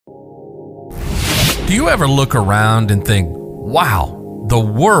Do you ever look around and think, wow, the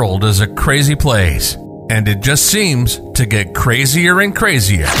world is a crazy place, and it just seems to get crazier and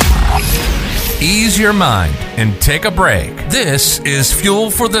crazier? Ease your mind and take a break. This is Fuel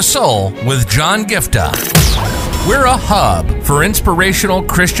for the Soul with John Giftah. We're a hub for inspirational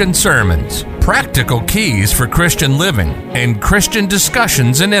Christian sermons, practical keys for Christian living, and Christian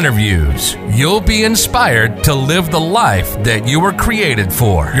discussions and interviews. You'll be inspired to live the life that you were created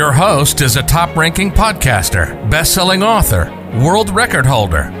for. Your host is a top-ranking podcaster, best-selling author, world record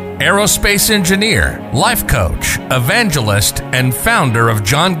holder, aerospace engineer, life coach, evangelist, and founder of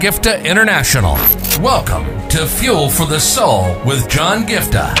John Giftah International. Welcome to Fuel for the Soul with John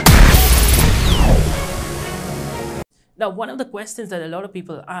Giftah. Now, one of the questions that a lot of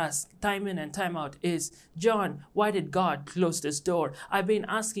people ask time in and time out is, John, why did God close this door? I've been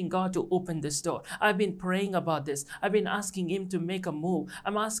asking God to open this door. I've been praying about this. I've been asking Him to make a move.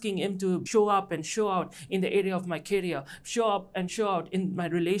 I'm asking Him to show up and show out in the area of my career, show up and show out in my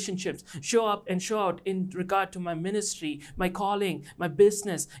relationships, show up and show out in regard to my ministry, my calling, my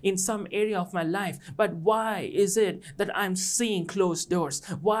business, in some area of my life. But why is it that I'm seeing closed doors?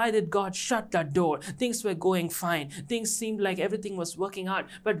 Why did God shut that door? Things were going fine. Things seemed like everything was working out,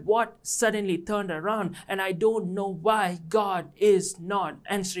 but what suddenly turned around, and I don't know why God is not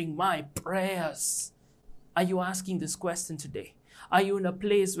answering my prayers. Are you asking this question today? Are you in a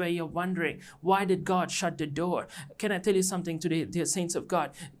place where you're wondering, why did God shut the door? Can I tell you something today, dear saints of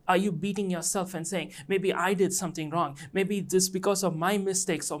God? Are you beating yourself and saying, maybe I did something wrong? Maybe this because of my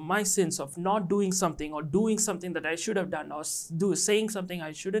mistakes or my sins of not doing something or doing something that I should have done or saying something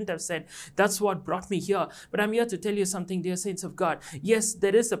I shouldn't have said. That's what brought me here. But I'm here to tell you something, dear saints of God. Yes,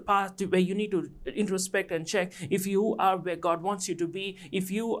 there is a path where you need to introspect and check if you are where God wants you to be,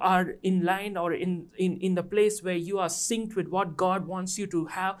 if you are in line or in the place where you are synced with what God wants you to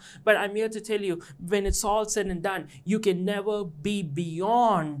have. But I'm here to tell you, when it's all said and done, you can never be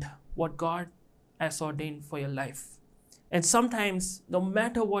beyond what God has ordained for your life. And sometimes, no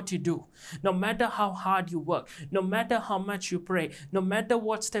matter what you do, no matter how hard you work, no matter how much you pray, no matter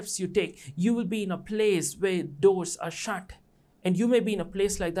what steps you take, you will be in a place where doors are shut. And you may be in a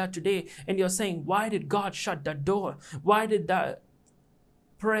place like that today, and you're saying, why did God shut that door? Why did that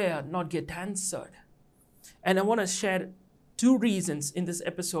prayer not get answered? And I want to share 2 reasons in this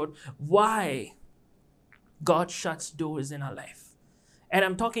episode why God shuts doors in our life. And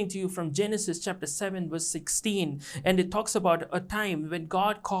I'm talking to you from Genesis chapter 7, verse 16. And it talks about a time when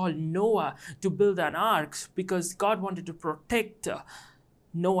God called Noah to build an ark because God wanted to protect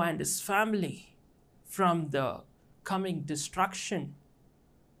Noah and his family from the coming destruction.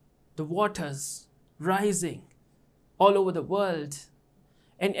 The waters rising all over the world.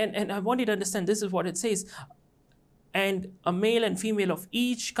 And I want you to understand, this is what it says. And a male and female of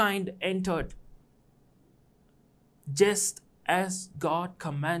each kind entered, just as God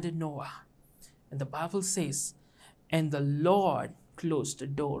commanded Noah. And the Bible says, and the Lord closed the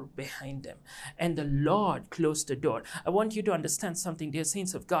door behind them. And the Lord closed the door. I want you to understand something, dear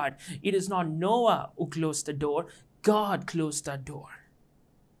saints of God. It is not Noah who closed the door. God closed that door.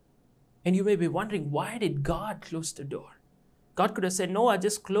 And you may be wondering, why did God close the door? God could have said, Noah,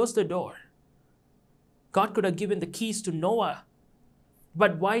 just close the door. God could have given the keys to Noah.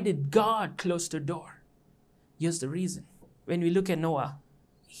 But why did God close the door? Here's the reason. When we look at Noah,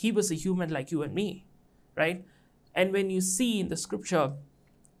 he was a human like you and me, right? And when you see in the scripture,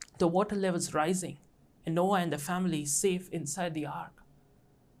 the water levels rising and Noah and the family safe inside the ark,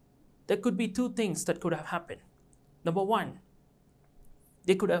 there could be 2 things that could have happened. Number 1,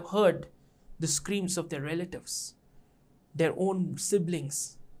 they could have heard the screams of their relatives, their own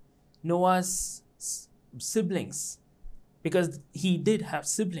siblings, Noah's siblings, because he did have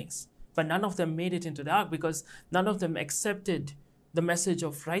siblings. But none of them made it into the ark because none of them accepted the message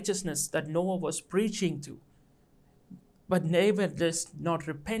of righteousness that Noah was preaching to. But they were just not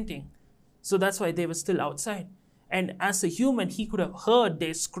repenting. So that's why they were still outside. And as a human, he could have heard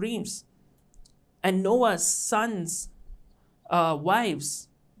their screams. And Noah's sons' wives,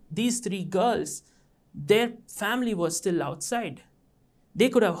 these 3 girls, their family was still outside. They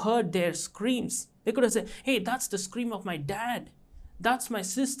could have heard their screams. They could have said, hey, that's the scream of my dad. That's my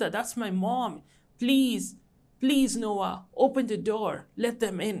sister. That's my mom. Please, please, Noah, open the door. Let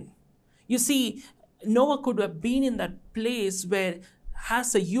them in. You see, Noah could have been in that place where,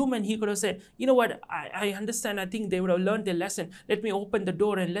 as a human, he could have said, you know what, I understand. I think they would have learned their lesson. Let me open the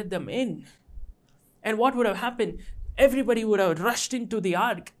door and let them in. And what would have happened? Everybody would have rushed into the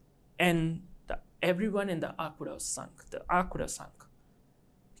ark and everyone in the ark would have sunk. The ark would have sunk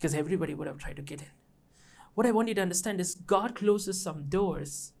because everybody would have tried to get in. What I want you to understand is God closes some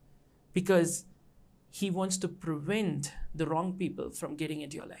doors because He wants to prevent the wrong people from getting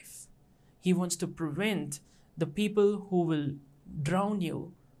into your life. He wants to prevent the people who will drown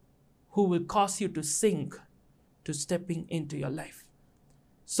you, who will cause you to sink, to stepping into your life.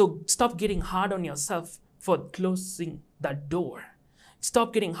 So stop getting hard on yourself for closing that door.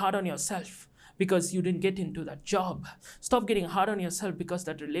 Stop getting hard on yourself because you didn't get into that job. Stop getting hard on yourself because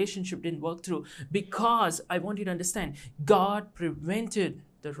that relationship didn't work through. Because I want you to understand, God prevented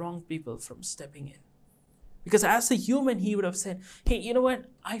the wrong people from stepping in. Because as a human, he would have said, hey, you know what?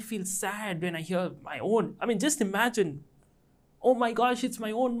 I feel sad when I hear my own. I mean, just imagine, oh my gosh, it's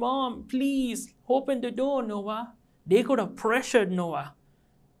my own mom. Please open the door, Noah. They could have pressured Noah.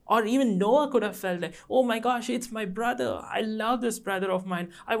 Or even Noah could have felt like, oh my gosh, it's my brother. I love this brother of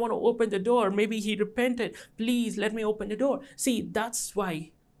mine. I want to open the door. Maybe he repented. Please let me open the door. See, that's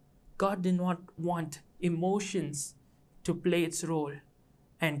why God did not want emotions to play its role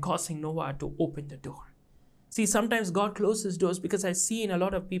and causing Noah to open the door. See, sometimes God closes doors because I've seen a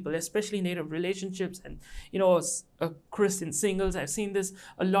lot of people, especially in native relationships and, Christian singles. I've seen this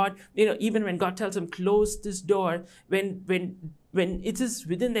a lot. Even when God tells them, close this door, when it is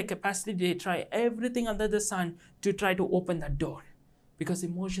within their capacity, they try everything under the sun to try to open that door because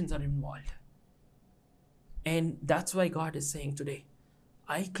emotions are involved. And that's why God is saying today,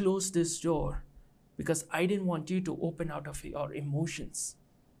 I closed this door because I didn't want you to open out of your emotions.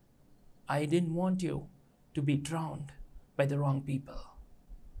 I didn't want you to be drowned by the wrong people.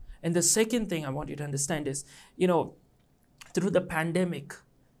 And the second thing I want you to understand is, through the pandemic,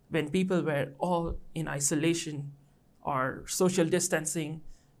 when people were all in isolation or social distancing,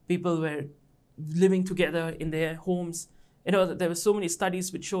 people were living together in their homes. There were so many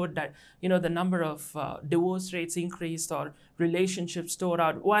studies which showed that, the number of divorce rates increased or relationships tore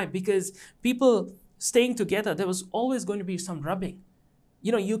out. Why? Because people staying together, there was always going to be some rubbing.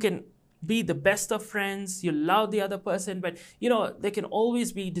 You can be the best of friends, you love the other person, but there can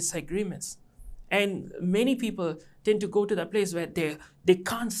always be disagreements. And many people tend to go to that place where they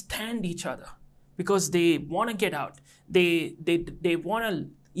can't stand each other because they want to get out. They want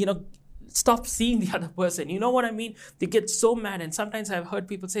to, stop seeing the other person. You know what I mean? They get so mad. And sometimes I've heard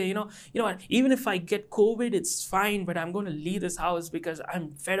people say, you know what, even if I get COVID, it's fine, but I'm going to leave this house because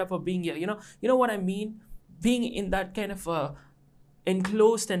I'm fed up of being here. You know what I mean? Being in that kind of a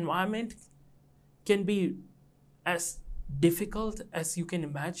enclosed environment can be as difficult as you can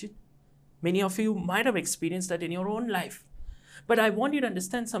imagine. Many of you might have experienced that in your own life. But I want you to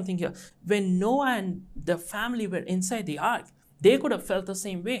understand something here. When Noah and the family were inside the ark, they could have felt the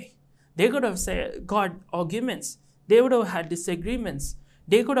same way. They could have got arguments. They would have had disagreements.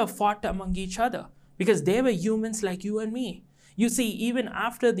 They could have fought among each other because they were humans like you and me. You see, even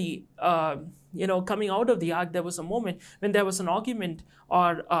after the, coming out of the ark, there was a moment when there was an argument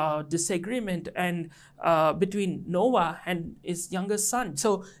or disagreement between Noah and his youngest son.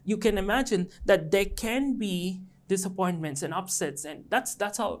 So you can imagine that there can be disappointments and upsets, and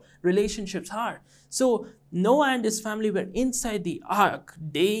that's how relationships are. So Noah and his family were inside the ark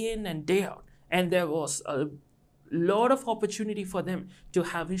day in and day out, and there was a lot of opportunity for them to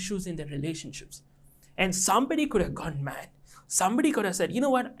have issues in their relationships. And somebody could have gone mad. Somebody could have said, you know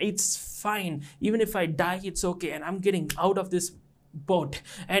what, it's fine. Even if I die, it's okay. And I'm getting out of this boat.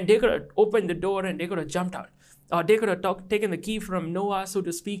 And they could have opened the door and they could have jumped out. Or they could have taken the key from Noah, so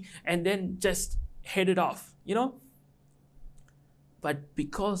to speak, and then just headed off, But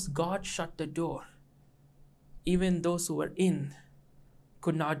because God shut the door, even those who were in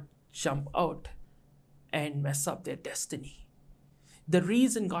could not jump out and mess up their destiny. The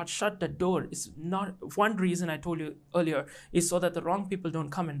reason God shut the door is not, one reason I told you earlier is so that the wrong people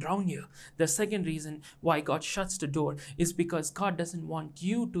don't come and drown you. The second reason why God shuts the door is because God doesn't want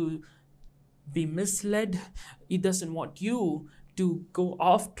you to be misled. He doesn't want you to go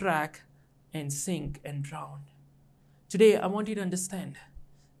off track and sink and drown. Today, I want you to understand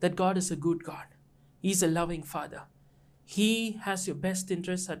that God is a good God. He's a loving Father. He has your best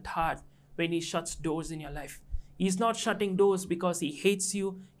interests at heart when He shuts doors in your life. He's not shutting doors because He hates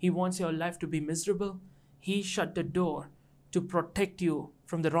you. He wants your life to be miserable. He shut the door to protect you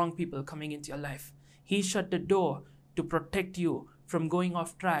from the wrong people coming into your life. He shut the door to protect you from going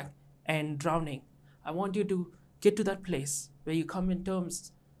off track and drowning. I want you to get to that place where you come in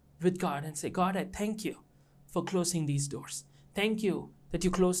terms with God and say, God, I thank you for closing these doors. Thank you that you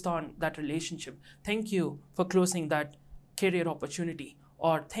closed on that relationship. Thank you for closing that career opportunity.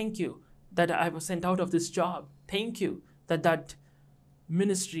 Or thank you that I was sent out of this job. Thank you that that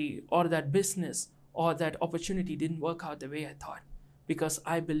ministry or that business or that opportunity didn't work out the way I thought, because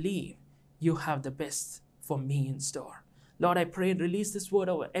I believe you have the best for me in store. Lord, I pray and release this word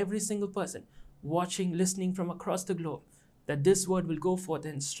over every single person watching, listening from across the globe, that this word will go forth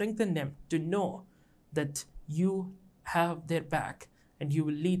and strengthen them to know that you have their back and you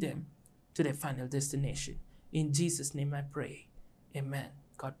will lead them to their final destination. In Jesus' name I pray. Amen.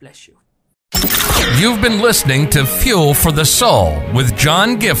 God bless you. You've been listening to Fuel for the Soul with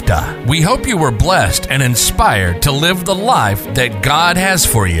John Giftah. We hope you were blessed and inspired to live the life that God has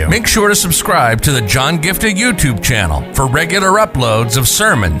for you. Make sure to subscribe to the John Giftah YouTube channel for regular uploads of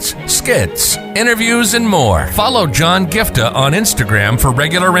sermons, skits, interviews, and more. Follow John Giftah on Instagram for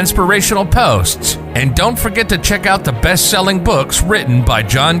regular inspirational posts. And don't forget to check out the best-selling books written by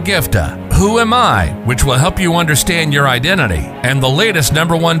John Giftah, Who Am I?, which will help you understand your identity, and the latest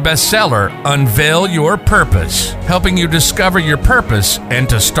 #1 bestseller, Unveil Your Purpose, helping you discover your purpose and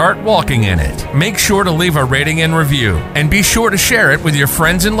to start walking in it. Make sure to leave a rating and review, and be sure to share it with your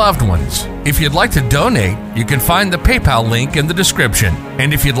friends and loved ones. If you'd like to donate, you can find the PayPal link in the description.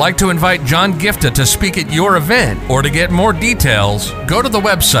 And if you'd like to invite John Giftah to speak at your event or to get more details, go to the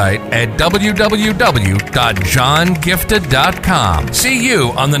website at www.johngiftah.com. See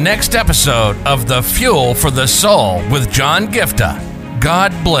you on the next episode of The Fuel for the Soul with John Giftah.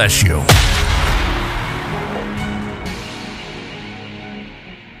 God bless you.